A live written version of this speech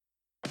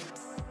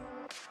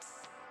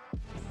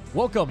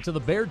Welcome to the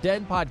Bear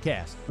Den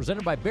Podcast,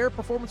 presented by Bear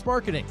Performance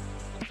Marketing.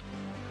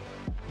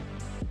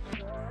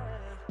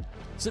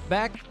 Sit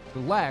back,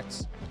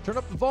 relax, turn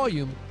up the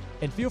volume,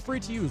 and feel free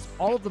to use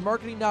all of the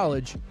marketing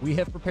knowledge we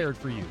have prepared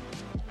for you.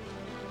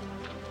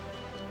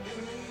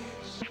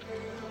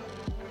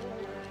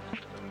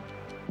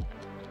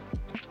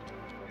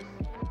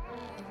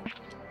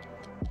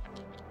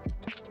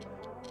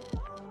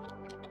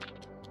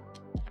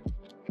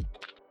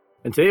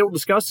 And today we'll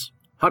discuss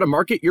how to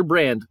market your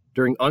brand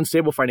during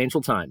unstable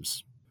financial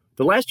times.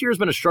 The last year has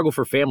been a struggle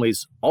for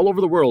families all over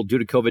the world due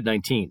to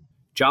COVID-19.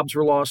 Jobs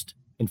were lost,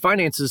 and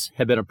finances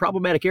have been a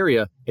problematic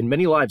area in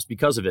many lives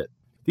because of it.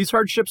 These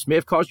hardships may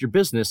have caused your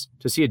business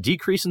to see a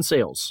decrease in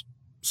sales.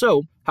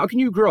 So, how can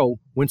you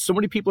grow when so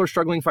many people are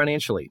struggling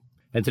financially?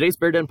 In today's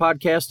Bear Den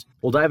podcast,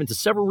 we'll dive into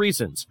several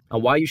reasons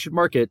on why you should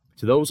market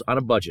to those on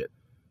a budget.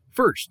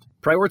 First,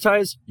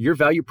 prioritize your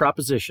value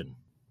proposition.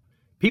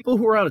 People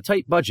who are on a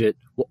tight budget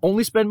will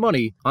only spend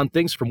money on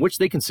things from which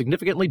they can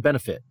significantly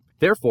benefit.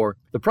 Therefore,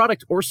 the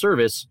product or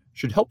service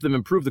should help them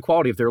improve the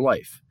quality of their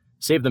life,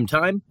 save them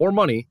time or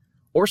money,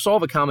 or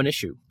solve a common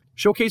issue.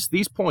 Showcase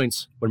these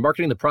points when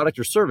marketing the product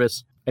or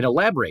service and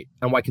elaborate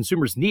on why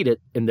consumers need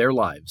it in their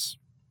lives.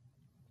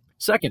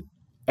 Second,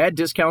 add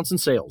discounts and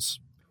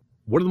sales.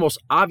 One of the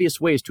most obvious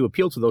ways to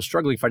appeal to those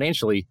struggling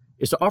financially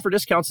is to offer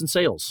discounts and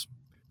sales.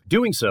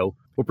 Doing so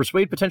will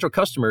persuade potential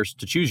customers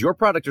to choose your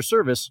product or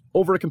service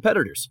over a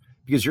competitor's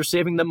because you're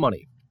saving them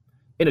money.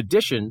 In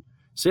addition,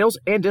 sales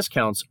and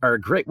discounts are a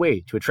great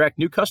way to attract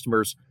new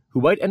customers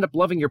who might end up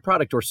loving your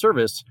product or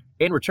service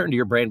and return to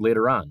your brand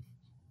later on.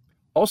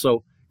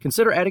 Also,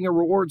 consider adding a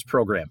rewards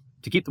program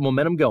to keep the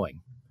momentum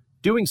going.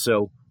 Doing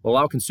so will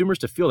allow consumers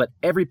to feel that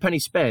every penny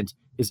spent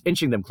is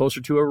inching them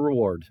closer to a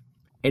reward.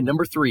 And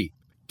number 3,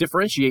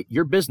 differentiate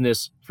your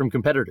business from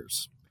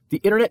competitors. The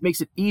internet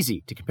makes it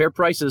easy to compare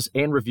prices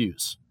and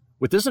reviews.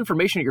 With this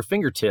information at your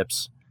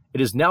fingertips,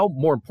 it is now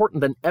more important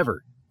than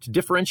ever to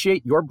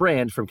differentiate your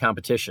brand from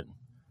competition.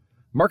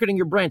 Marketing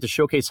your brand to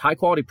showcase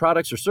high-quality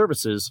products or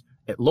services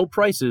at low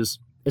prices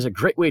is a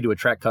great way to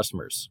attract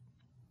customers.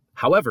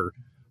 However,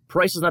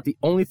 price is not the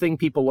only thing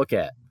people look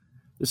at.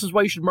 This is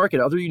why you should market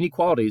other unique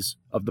qualities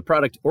of the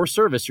product or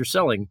service you're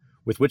selling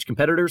with which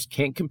competitors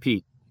can't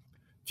compete.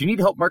 Do you need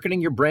help marketing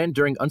your brand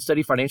during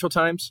unsteady financial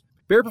times?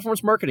 Bear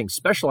Performance Marketing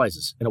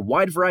specializes in a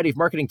wide variety of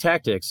marketing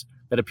tactics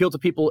that appeal to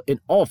people in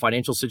all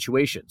financial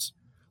situations.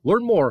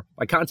 Learn more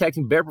by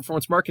contacting Bear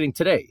Performance Marketing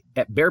today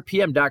at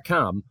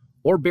bearpm.com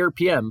or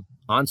bearpm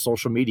on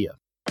social media.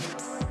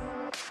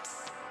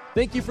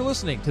 Thank you for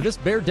listening to this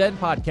Bear Den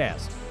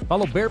podcast.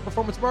 Follow Bear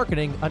Performance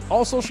Marketing on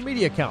all social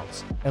media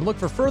accounts and look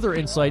for further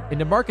insight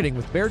into marketing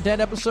with Bear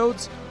Den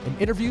episodes and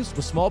interviews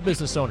with small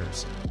business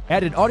owners.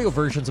 Added audio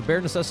versions of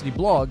Bear Necessity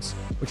blogs,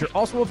 which are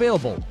also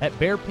available at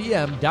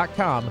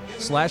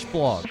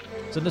bearpm.com/blog.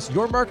 Send us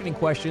your marketing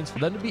questions for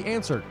them to be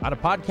answered on a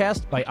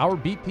podcast by our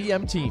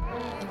BPM team.